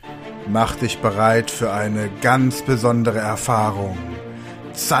Mach dich bereit für eine ganz besondere Erfahrung.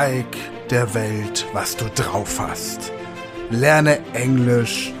 Zeig der Welt, was du drauf hast. Lerne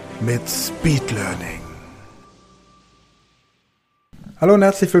Englisch mit Speed Learning. Hallo und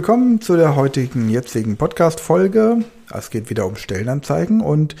herzlich willkommen zu der jetzigen Podcast-Folge. Es geht wieder um Stellenanzeigen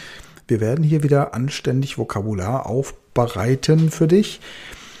und wir werden hier wieder anständig Vokabular aufbereiten für dich.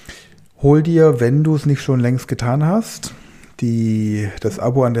 Hol dir, wenn du es nicht schon längst getan hast, das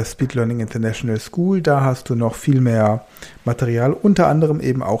Abo an der Speed Learning International School. Da hast du noch viel mehr Material, unter anderem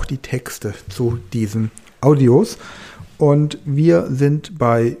eben auch die Texte zu diesen Audios. Und wir sind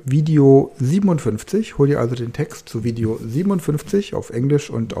bei Video 57. Hol dir also den Text zu Video 57 auf Englisch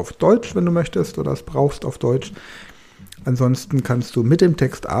und auf Deutsch, wenn du möchtest oder es brauchst auf Deutsch. Ansonsten kannst du mit dem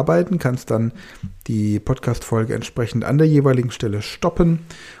Text arbeiten, kannst dann die Podcast-Folge entsprechend an der jeweiligen Stelle stoppen.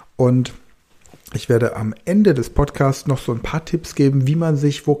 Und ich werde am Ende des Podcasts noch so ein paar Tipps geben, wie man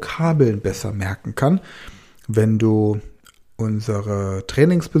sich Vokabeln besser merken kann, wenn du unsere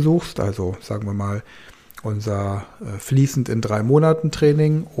Trainings besuchst, also sagen wir mal unser fließend in 3 Monaten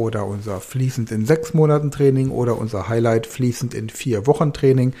Training oder unser fließend in 6 Monaten Training oder unser Highlight fließend in 4 Wochen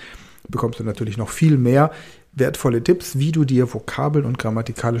Training, bekommst du natürlich noch viel mehr wertvolle Tipps, wie du dir Vokabeln und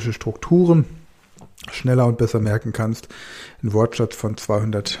grammatikalische Strukturen schneller und besser merken kannst. Ein Wortschatz von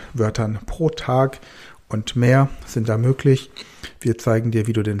 200 Wörtern pro Tag und mehr sind da möglich. Wir zeigen dir,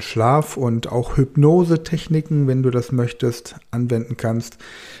 wie du den Schlaf und auch Hypnose-Techniken, wenn du das möchtest, anwenden kannst,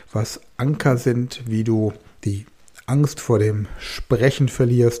 was Anker sind, wie du die Angst vor dem Sprechen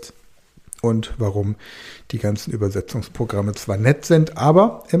verlierst und warum die ganzen Übersetzungsprogramme zwar nett sind,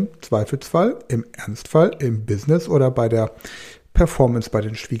 aber im Zweifelsfall, im Ernstfall, im Business oder bei der Performance bei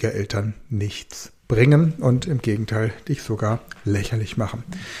den Schwiegereltern nichts bringen und im Gegenteil dich sogar lächerlich machen.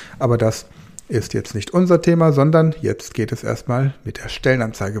 Aber das ist jetzt nicht unser Thema, sondern jetzt geht es erstmal mit der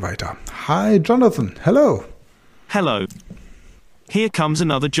Stellenanzeige weiter. Hi Jonathan, hello. Hello. Here comes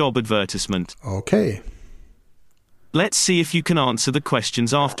another job advertisement. Okay. Let's see if you can answer the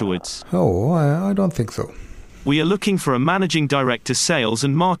questions afterwards. Oh, I don't think so. We are looking for a managing director sales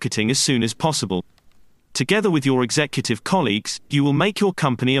and marketing as soon as possible. Together with your executive colleagues, you will make your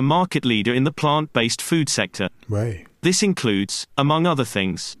company a market leader in the plant-based food sector. Right. This includes, among other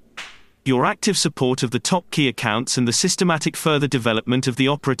things, your active support of the top key accounts and the systematic further development of the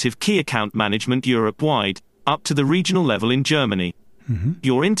operative key account management Europe-wide, up to the regional level in Germany. Mm-hmm.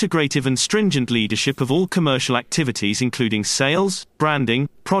 Your integrative and stringent leadership of all commercial activities including sales, branding,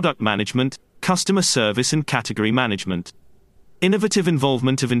 product management, customer service and category management. Innovative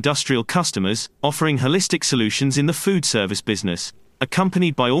involvement of industrial customers, offering holistic solutions in the food service business,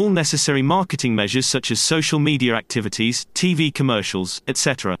 accompanied by all necessary marketing measures such as social media activities, TV commercials,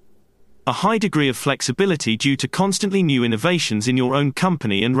 etc. A high degree of flexibility due to constantly new innovations in your own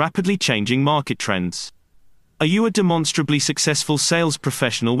company and rapidly changing market trends. Are you a demonstrably successful sales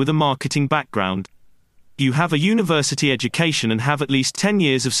professional with a marketing background? You have a university education and have at least 10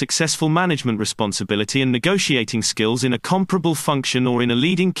 years of successful management responsibility and negotiating skills in a comparable function or in a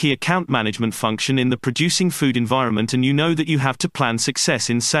leading key account management function in the producing food environment, and you know that you have to plan success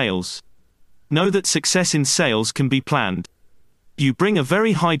in sales. Know that success in sales can be planned. You bring a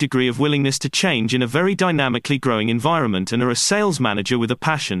very high degree of willingness to change in a very dynamically growing environment and are a sales manager with a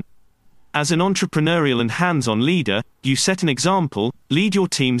passion. As an entrepreneurial and hands-on leader, you set an example, lead your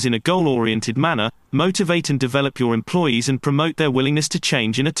teams in a goal-oriented manner, motivate and develop your employees and promote their willingness to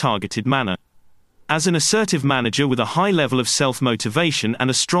change in a targeted manner. As an assertive manager with a high level of self-motivation and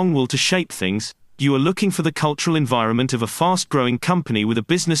a strong will to shape things, you are looking for the cultural environment of a fast-growing company with a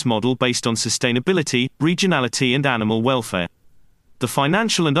business model based on sustainability, regionality and animal welfare. The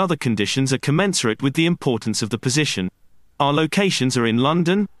financial and other conditions are commensurate with the importance of the position. Our locations are in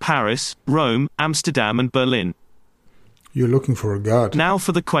London, Paris, Rome, Amsterdam and Berlin. You're looking for a guard. Now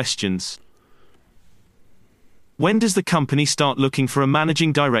for the questions. When does the company start looking for a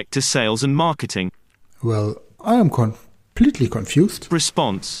managing director sales and marketing? Well, I am completely confused.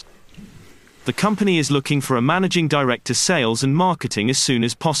 Response. The company is looking for a managing director sales and marketing as soon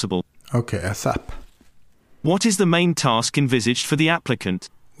as possible. Okay, ASAP. What is the main task envisaged for the applicant?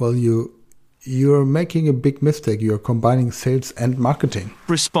 Well, you're making a big mistake. You're combining sales and marketing.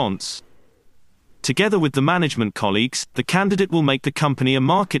 Response. Together with the management colleagues, the candidate will make the company a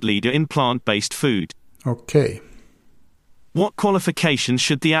market leader in plant-based food. Okay. What qualifications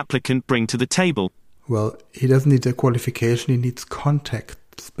should the applicant bring to the table? Well, he doesn't need a qualification, he needs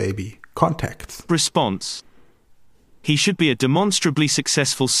contacts, baby. Contacts. Response. He should be a demonstrably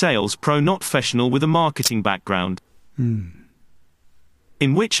successful sales professional with a marketing background.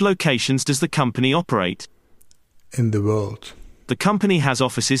 In which locations does the company operate? In the world. The company has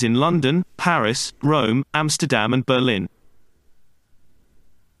offices in London, Paris, Rome, Amsterdam and Berlin.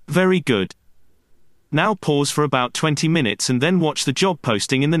 Very good. Now pause for about 20 minutes and then watch the job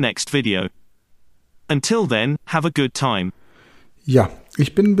posting in the next video. Until then, have a good time. Ja,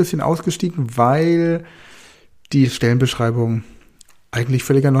 ich bin ein bisschen ausgestiegen, weil die Stellenbeschreibung eigentlich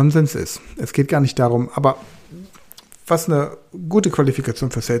völliger Nonsens ist. Es geht gar nicht darum, aber was eine gute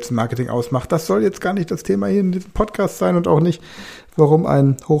Qualifikation für Sales und Marketing ausmacht, das soll jetzt gar nicht das Thema hier in diesem Podcast sein und auch nicht, warum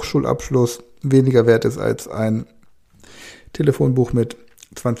ein Hochschulabschluss weniger wert ist als ein Telefonbuch mit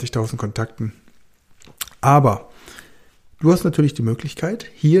 20.000 Kontakten. Aber du hast natürlich die Möglichkeit,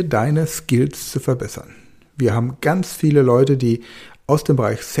 hier deine Skills zu verbessern. Wir haben ganz viele Leute, die aus dem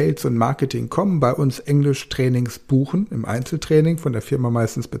Bereich Sales und Marketing kommen, bei uns Englisch-Trainings buchen, im Einzeltraining, von der Firma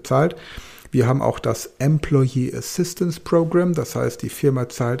meistens bezahlt. Wir haben auch das Employee Assistance Program, das heißt, die Firma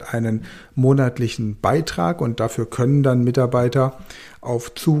zahlt einen monatlichen Beitrag und dafür können dann Mitarbeiter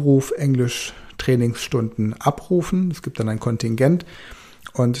auf Zuruf Englisch-Trainingsstunden abrufen. Es gibt dann ein Kontingent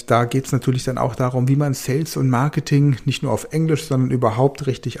und da geht es natürlich dann auch darum, wie man Sales und Marketing nicht nur auf Englisch, sondern überhaupt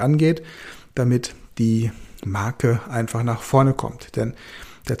richtig angeht, damit die Marke einfach nach vorne kommt. Denn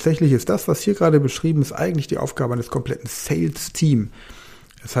tatsächlich ist das, was hier gerade beschrieben ist, eigentlich die Aufgabe eines kompletten Sales-Teams.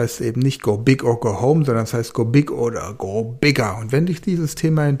 Das heißt eben nicht go big or go home, sondern das heißt go big oder go bigger. Und wenn dich dieses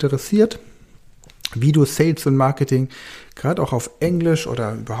Thema interessiert, wie du Sales und Marketing gerade auch auf Englisch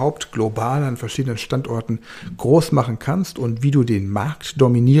oder überhaupt global an verschiedenen Standorten groß machen kannst und wie du den Markt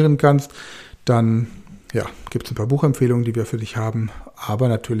dominieren kannst, dann gibt es ein paar Buchempfehlungen, die wir für dich haben, aber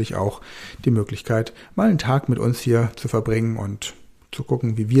natürlich auch die Möglichkeit, mal einen Tag mit uns hier zu verbringen und zu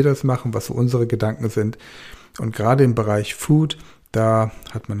gucken, wie wir das machen, was so unsere Gedanken sind. Und gerade im Bereich Food, da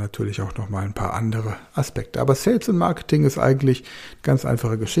hat man natürlich auch nochmal ein paar andere Aspekte. Aber Sales und Marketing ist eigentlich eine ganz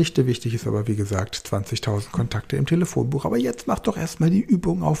einfache Geschichte. Wichtig ist aber, wie gesagt, 20.000 Kontakte im Telefonbuch. Aber jetzt mach doch erstmal die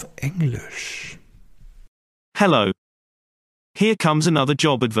Übung auf Englisch. Hello. Here comes another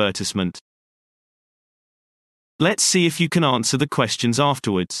job advertisement. Let's see if you can answer the questions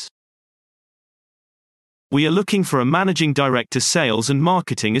afterwards. We are looking for a managing director sales and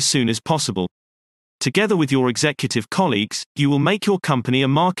marketing as soon as possible. Together with your executive colleagues, you will make your company a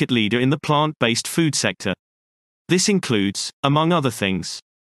market leader in the plant-based food sector. This includes, among other things,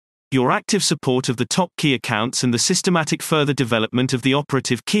 your active support of the top key accounts and the systematic further development of the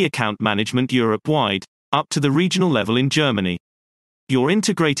operative key account management Europe-wide, up to the regional level in Germany. Your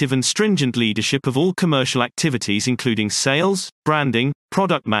integrative and stringent leadership of all commercial activities including sales, branding,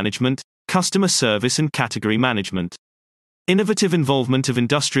 product management, customer service and category management. Innovative involvement of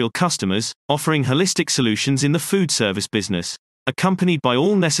industrial customers, offering holistic solutions in the food service business, accompanied by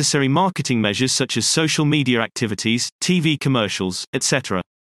all necessary marketing measures such as social media activities, TV commercials, etc.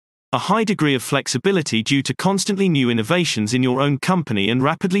 A high degree of flexibility due to constantly new innovations in your own company and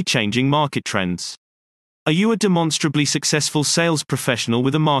rapidly changing market trends. Are you a demonstrably successful sales professional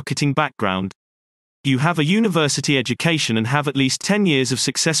with a marketing background? You have a university education and have at least 10 years of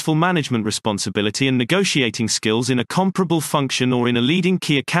successful management responsibility and negotiating skills in a comparable function or in a leading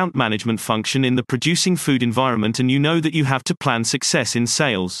key account management function in the producing food environment, and you know that you have to plan success in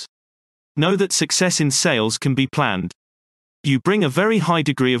sales. Know that success in sales can be planned. You bring a very high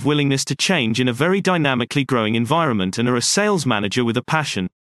degree of willingness to change in a very dynamically growing environment and are a sales manager with a passion.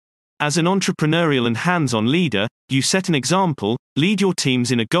 As an entrepreneurial and hands-on leader, you set an example, lead your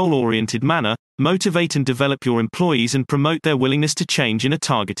teams in a goal-oriented manner, motivate and develop your employees and promote their willingness to change in a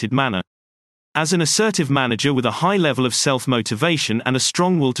targeted manner. As an assertive manager with a high level of self-motivation and a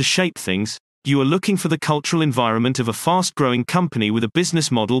strong will to shape things, you are looking for the cultural environment of a fast-growing company with a business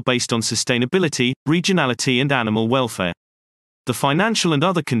model based on sustainability, regionality and animal welfare. The financial and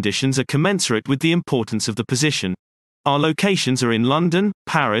other conditions are commensurate with the importance of the position. Our locations are in London,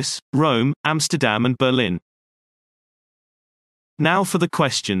 Paris, Rome, Amsterdam and Berlin. Now for the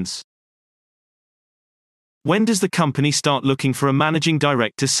questions. When does the company start looking for a managing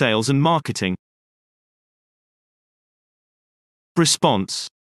director sales and marketing? Response.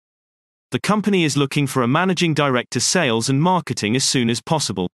 The company is looking for a managing director sales and marketing as soon as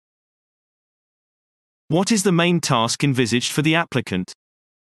possible. What is the main task envisaged for the applicant?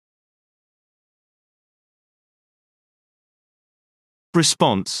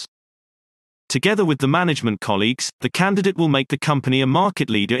 Response. Together with the management colleagues, the candidate will make the company a market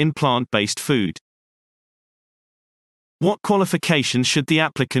leader in plant-based food. What qualifications should the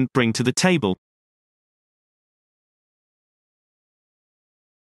applicant bring to the table?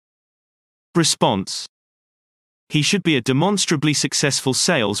 Response. He should be a demonstrably successful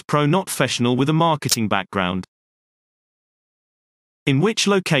sales pro, not professional with a marketing background. In which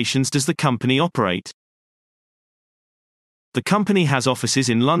locations does the company operate? The company has offices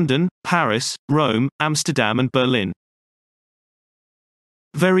in London, Paris, Rome, Amsterdam and Berlin.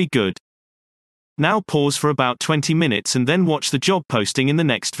 Very good. Now pause for about 20 minutes and then watch the job posting in the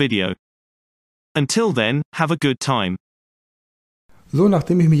next video. Until then, have a good time. So,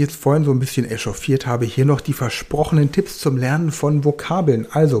 nachdem ich mich jetzt vorhin so ein bisschen echauffiert habe, hier noch die versprochenen Tipps zum Lernen von Vokabeln.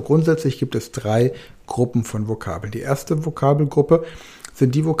 Also grundsätzlich gibt es 3 Gruppen von Vokabeln. Die erste Vokabelgruppe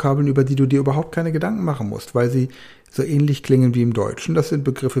sind die Vokabeln, über die du dir überhaupt keine Gedanken machen musst, weil sie so ähnlich klingen wie im Deutschen. Das sind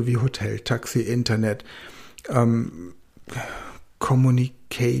Begriffe wie Hotel, Taxi, Internet,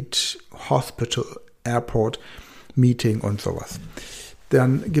 Communicate, Hospital, Airport, Meeting und sowas.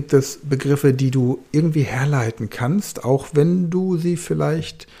 Dann gibt es Begriffe, die du irgendwie herleiten kannst, auch wenn du sie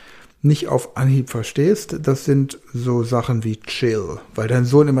vielleicht nicht auf Anhieb verstehst. Das sind so Sachen wie chill, weil dein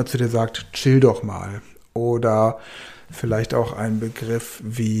Sohn immer zu dir sagt, chill doch mal. Oder vielleicht auch ein Begriff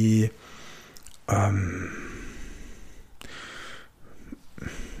wie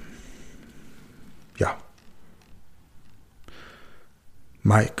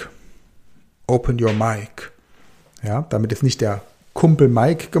Mic. Open your mic. Ja, damit ist nicht der Kumpel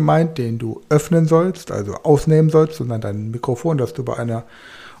Mike gemeint, den du öffnen sollst, also ausnehmen sollst, sondern dein Mikrofon, das du bei einer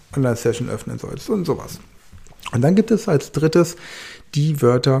Online-Session öffnen sollst und sowas. Und dann gibt es als drittes die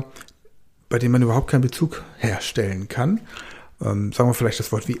Wörter, bei denen man überhaupt keinen Bezug herstellen kann. Sagen wir vielleicht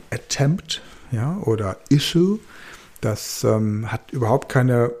das Wort wie attempt, ja, oder issue. Das hat überhaupt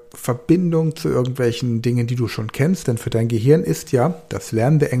keine Verbindung zu irgendwelchen Dingen, die du schon kennst, denn für dein Gehirn ist ja das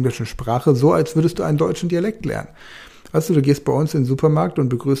Lernen der englischen Sprache so, als würdest du einen deutschen Dialekt lernen. Weißt du gehst bei uns in den Supermarkt und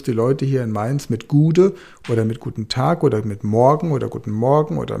begrüßt die Leute hier in Mainz mit Gude oder mit Guten Tag oder mit Morgen oder Guten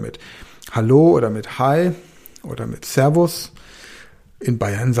Morgen oder mit Hallo oder mit Hi oder mit Servus. In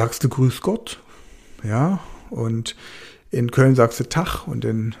Bayern sagst du Grüß Gott, ja, und in Köln sagst du Tag und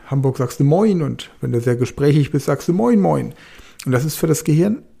in Hamburg sagst du Moin und wenn du sehr gesprächig bist, sagst du Moin Moin. Und das ist für das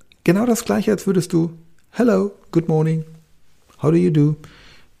Gehirn genau das Gleiche, als würdest du Hello, Good Morning, How do you do?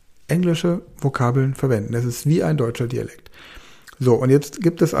 Englische Vokabeln verwenden. Das ist wie ein deutscher Dialekt. So, und jetzt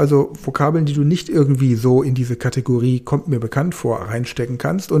gibt es also Vokabeln, die du nicht irgendwie so in diese Kategorie, kommt mir bekannt vor, reinstecken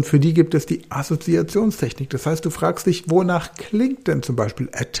kannst. Und für die gibt es die Assoziationstechnik. Das heißt, du fragst dich, wonach klingt denn zum Beispiel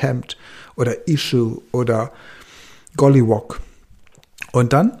attempt oder issue oder gollywog.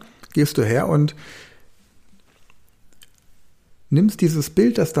 Und dann gehst du her und nimmst dieses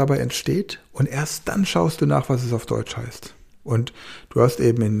Bild, das dabei entsteht, und erst dann schaust du nach, was es auf Deutsch heißt. Und du hast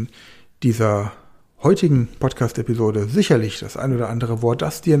eben in dieser heutigen Podcast-Episode sicherlich das ein oder andere Wort,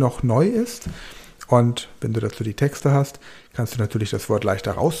 das dir noch neu ist. Und wenn du dazu die Texte hast, kannst du natürlich das Wort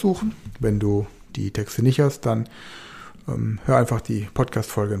leichter raussuchen. Wenn du die Texte nicht hast, dann hör einfach die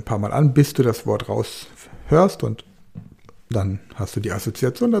Podcast-Folge ein paar Mal an, bis du das Wort raushörst und dann hast du die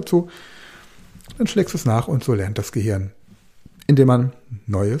Assoziation dazu. Dann schlägst du es nach und so lernt das Gehirn, indem man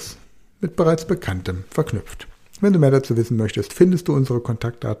Neues mit bereits Bekanntem verknüpft. Wenn du mehr dazu wissen möchtest, findest du unsere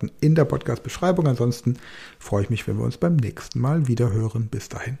Kontaktdaten in der Podcast-Beschreibung. Ansonsten freue ich mich, wenn wir uns beim nächsten Mal wieder hören. Bis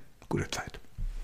dahin, gute Zeit.